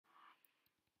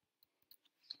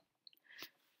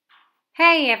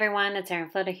Hey everyone, it's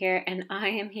Erin Flota here, and I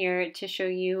am here to show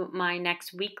you my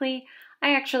next weekly.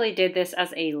 I actually did this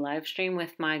as a live stream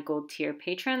with my gold tier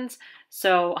patrons,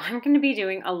 so I'm going to be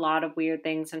doing a lot of weird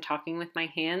things and talking with my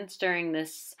hands during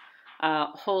this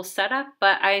whole setup,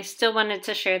 but I still wanted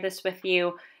to share this with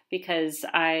you because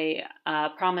I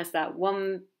promised that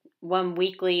one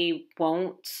weekly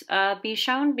won't be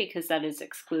shown because that is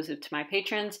exclusive to my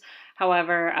patrons.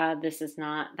 However, this is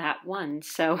not that one,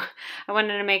 so I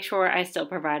wanted to make sure I still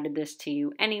provided this to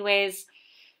you anyways.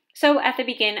 So at the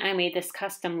beginning, I made this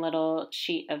custom little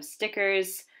sheet of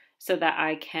stickers so that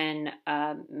I can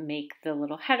make the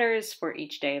little headers for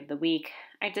each day of the week.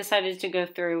 I decided to go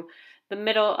through the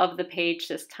middle of the page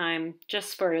this time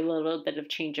just for a little bit of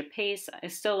change of pace. I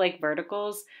still like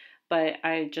verticals, but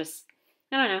I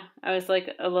don't know, I was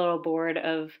like a little bored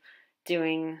of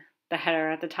doing the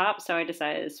header at the top, so I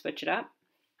decided to switch it up.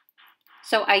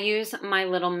 So I use my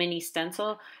little mini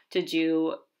stencil to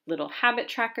do little habit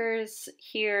trackers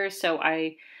here. So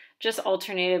I just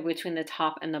alternated between the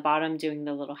top and the bottom doing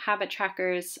the little habit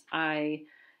trackers. I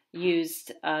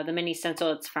used the mini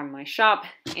stencil, it's from my shop,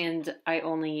 and I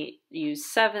only used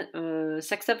 6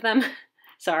 of them.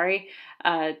 Sorry.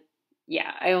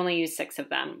 Yeah, I only used 6 of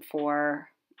them for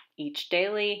each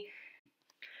daily.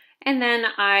 And then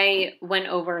I went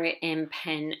over it in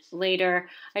pen later.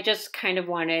 I just kind of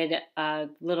wanted a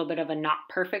little bit of a not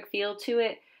perfect feel to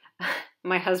it.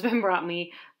 My husband brought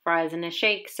me fries and a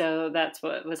shake, so that's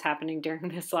what was happening during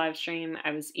this live stream.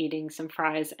 I was eating some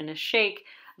fries and a shake.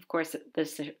 Of course,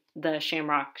 the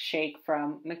Shamrock shake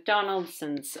from McDonald's,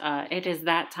 since it is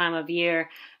that time of year,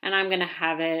 and I'm going to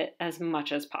have it as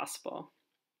much as possible.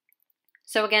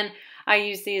 So again, I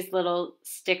use these little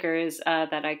stickers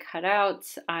that I cut out.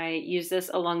 I use this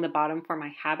along the bottom for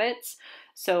my habits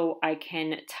so I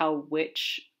can tell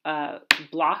which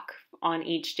block on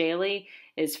each daily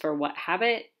is for what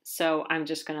habit. So I'm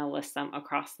just going to list them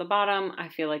across the bottom. I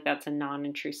feel like that's a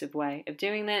non-intrusive way of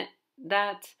doing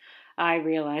that. I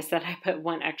realized that I put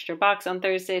one extra box on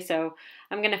Thursday, so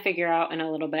I'm going to figure out in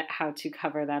a little bit how to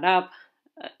cover that up.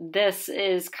 This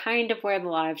is kind of where the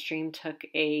live stream took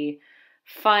a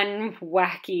fun,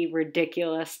 wacky,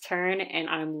 ridiculous turn, and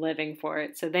I'm living for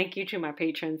it. So thank you to my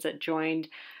patrons that joined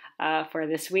for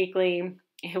this weekly.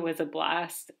 It was a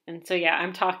blast. And so yeah,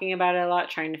 I'm talking about it a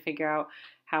lot, trying to figure out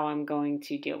how I'm going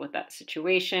to deal with that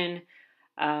situation.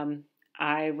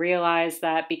 I realized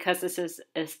that because this is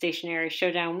a stationery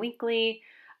showdown weekly,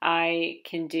 I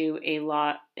can do a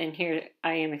lot, and here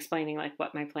I am explaining like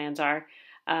what my plans are.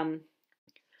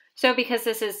 So because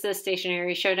this is the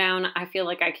stationery showdown, I feel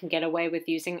like I can get away with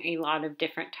using a lot of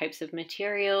different types of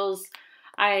materials.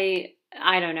 I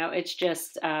don't know. It's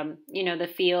just,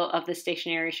 the feel of the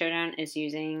stationery showdown is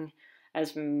using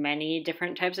as many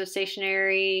different types of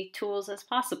stationery tools as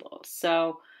possible.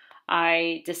 So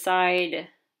I decide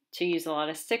to use a lot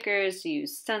of stickers, to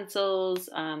use stencils,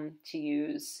 to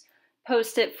use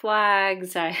Post-it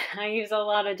flags. I use a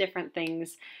lot of different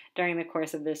things during the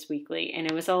course of this weekly, and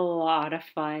it was a lot of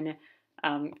fun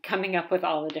coming up with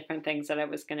all the different things that I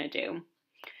was going to do.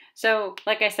 So,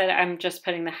 like I said, I'm just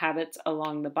putting the habits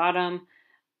along the bottom.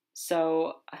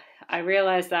 So I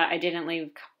realized that I didn't leave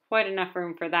quite enough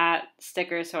room for that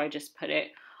sticker, so I just put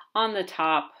it on the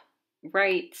top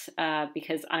right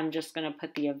because I'm just going to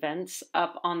put the events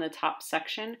up on the top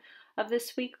section of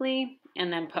this weekly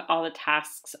and then put all the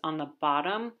tasks on the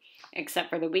bottom, except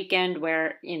for the weekend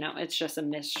where, it's just a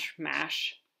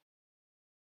mishmash.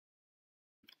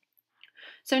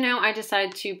 So now I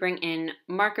decided to bring in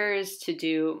markers to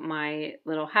do my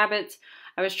little habits.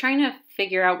 I was trying to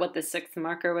figure out what the 6th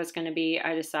marker was going to be.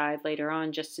 I decided later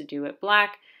on just to do it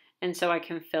black, and so I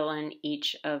can fill in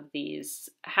each of these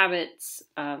habits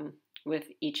with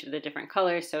each of the different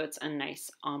colors, so it's a nice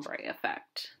ombre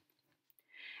effect.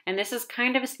 And this is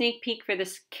kind of a sneak peek for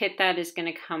this kit that is going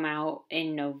to come out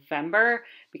in November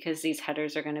because these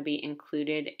headers are going to be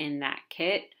included in that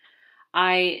kit.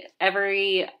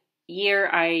 Every year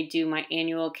I do my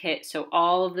annual kit, so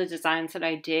all of the designs that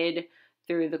I did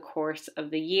through the course of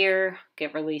the year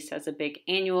get released as a big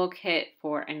annual kit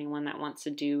for anyone that wants to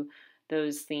do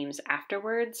those themes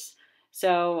afterwards.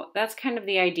 So that's kind of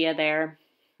the idea there.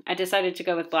 I decided to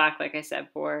go with black, like I said,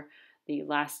 for the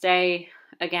last day.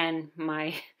 Again,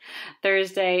 my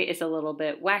Thursday is a little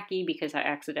bit wacky because I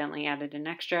accidentally added an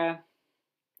extra.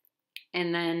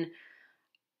 And then,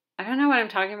 I don't know what I'm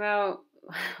talking about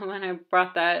when I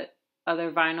brought that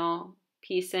other vinyl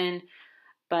piece in,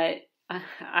 but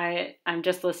I'm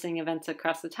just listing events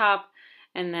across the top.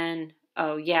 And then,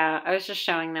 oh yeah, I was just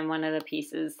showing them one of the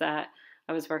pieces that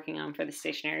I was working on for the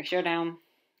stationery showdown.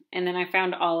 And then I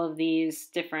found all of these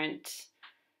different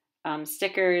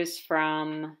stickers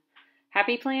from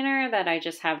Happy Planner that I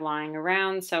just have lying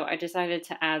around. So I decided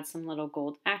to add some little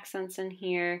gold accents in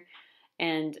here,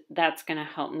 and that's going to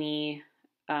help me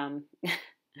fill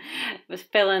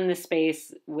in the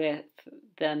space with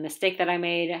the mistake that I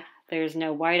made. There's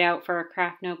no whiteout for a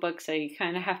craft notebook, so you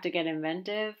kind of have to get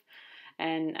inventive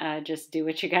and just do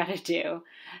what you gotta do.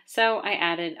 So I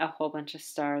added a whole bunch of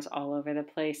stars all over the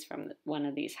place from one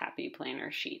of these Happy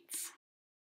Planner sheets.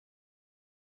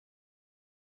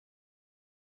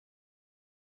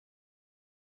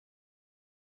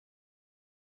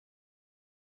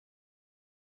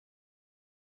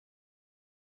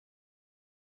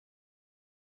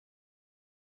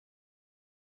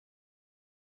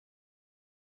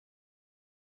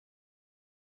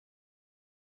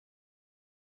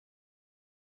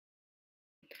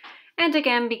 And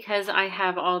again, because I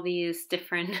have all these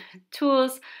different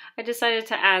tools, I decided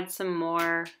to add some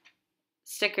more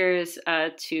stickers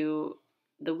to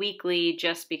the weekly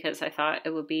just because I thought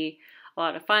it would be a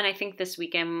lot of fun. I think this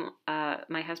weekend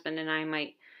my husband and I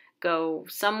might go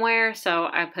somewhere, so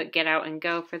I put Get Out and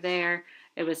Go for there.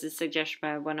 It was a suggestion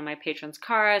by one of my patrons,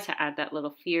 Cara, to add that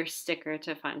little fierce sticker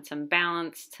to find some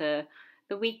balance to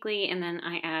the weekly, and then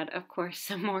I add, of course,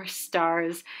 some more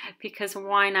stars because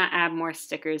why not add more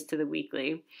stickers to the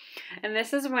weekly? And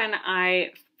this is when I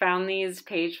found these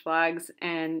page flags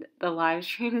and the live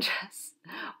stream just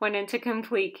went into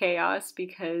complete chaos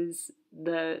because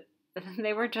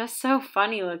they were just so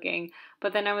funny looking.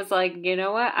 But then I was like, you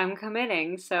know what? I'm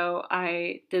committing. So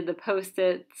I did the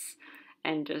post-its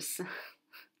and just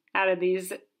added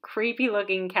these creepy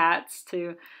looking cats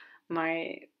to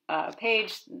my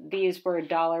page. These were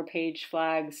dollar page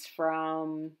flags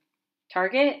from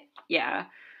Target. Yeah.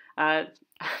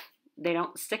 They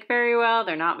don't stick very well.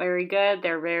 They're not very good.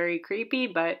 They're very creepy,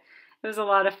 but it was a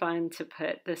lot of fun to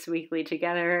put this weekly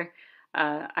together.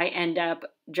 I end up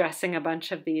dressing a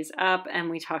bunch of these up, and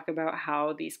we talk about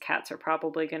how these cats are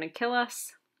probably going to kill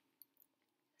us.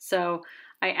 So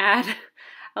I add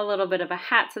a little bit of a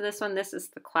hat to this one. This is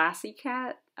the classy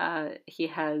cat. He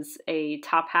has a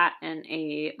top hat and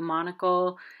a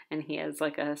monocle, and he has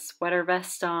like a sweater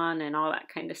vest on and all that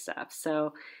kind of stuff.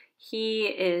 So he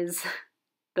is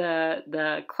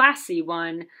the classy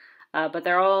one, but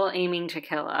they're all aiming to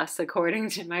kill us according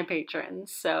to my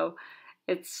patrons. So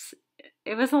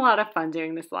it was a lot of fun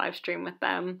doing this live stream with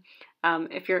them.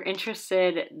 If you're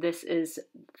interested, this is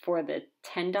for the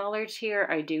 $10 tier.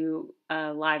 I do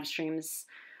live streams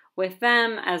with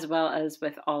them as well as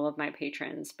with all of my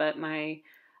patrons, but my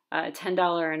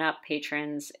 $10 and up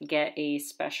patrons get a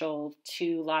special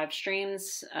 2 live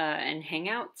streams and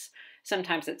hangouts.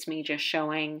 Sometimes it's me just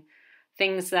showing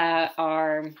things that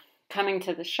are coming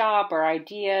to the shop or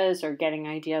ideas or getting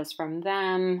ideas from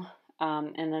them.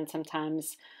 And then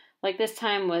sometimes, like this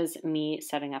time, was me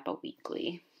setting up a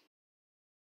weekly.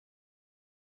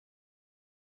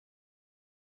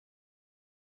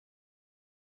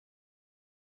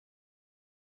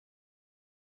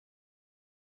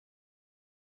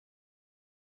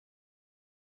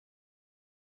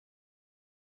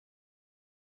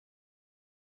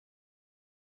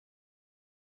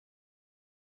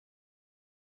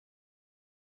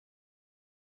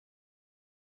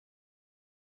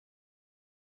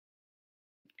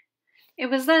 It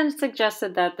was then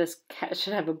suggested that this cat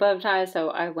should have a bow tie, so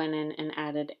I went in and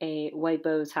added a white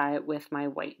bow tie with my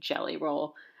white jelly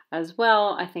roll as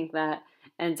well. I think that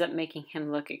ends up making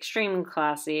him look extremely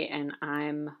classy, and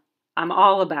I'm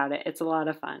all about it. It's a lot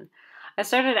of fun. I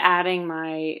started adding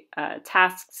my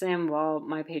tasks in while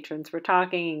my patrons were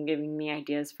talking and giving me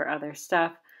ideas for other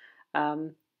stuff. I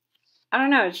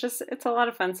don't know, it's a lot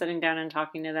of fun sitting down and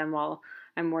talking to them while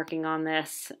I'm working on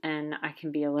this, and I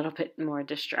can be a little bit more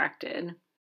distracted.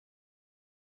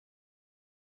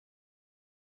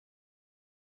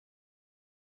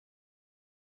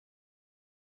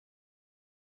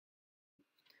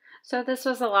 So this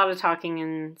was a lot of talking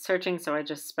and searching, so I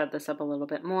just sped this up a little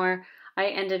bit more. I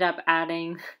ended up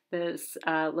adding this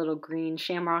little green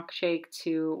shamrock shake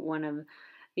to one of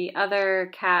the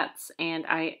other cats, and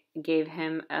I gave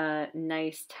him a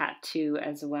nice tattoo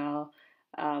as well.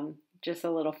 Just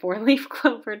a little 4-leaf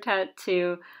clover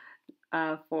tattoo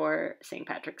for St.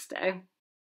 Patrick's Day.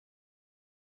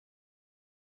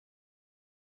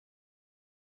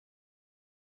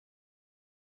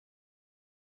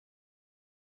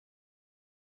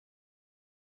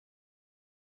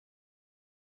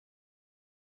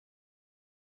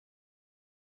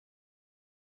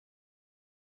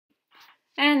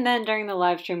 And then during the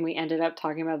live stream, we ended up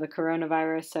talking about the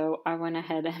coronavirus. So I went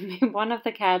ahead and made one of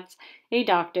the cats a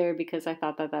doctor because I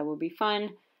thought that that would be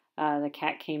fun. The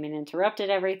cat came and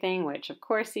interrupted everything, which of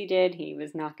course he did. He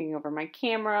was knocking over my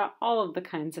camera, all of the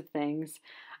kinds of things.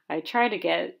 I try to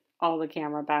get all the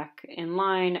camera back in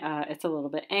line. It's a little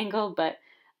bit angled, but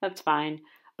that's fine.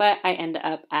 But I end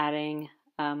up adding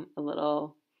a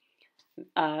little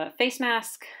face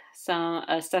mask,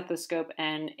 a stethoscope,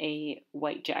 and a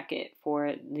white jacket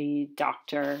for the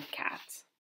doctor cats.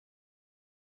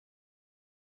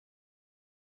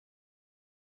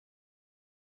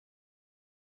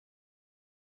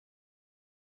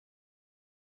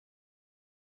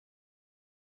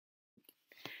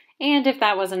 And if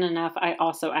that wasn't enough, I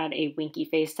also add a winky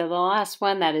face to the last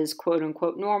one that is quote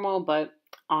unquote normal, but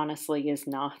honestly is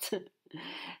not.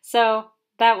 So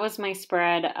that was my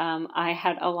spread. I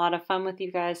had a lot of fun with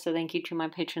you guys, so thank you to my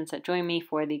patrons that joined me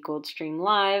for the Gold Stream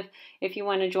Live. If you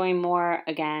want to join more,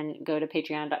 again, go to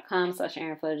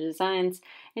patreon.com/AaronFlowDesigns,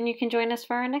 and you can join us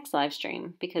for our next live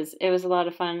stream because it was a lot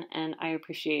of fun and I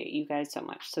appreciate you guys so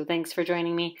much. So thanks for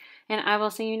joining me, and I will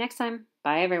see you next time.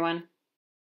 Bye, everyone.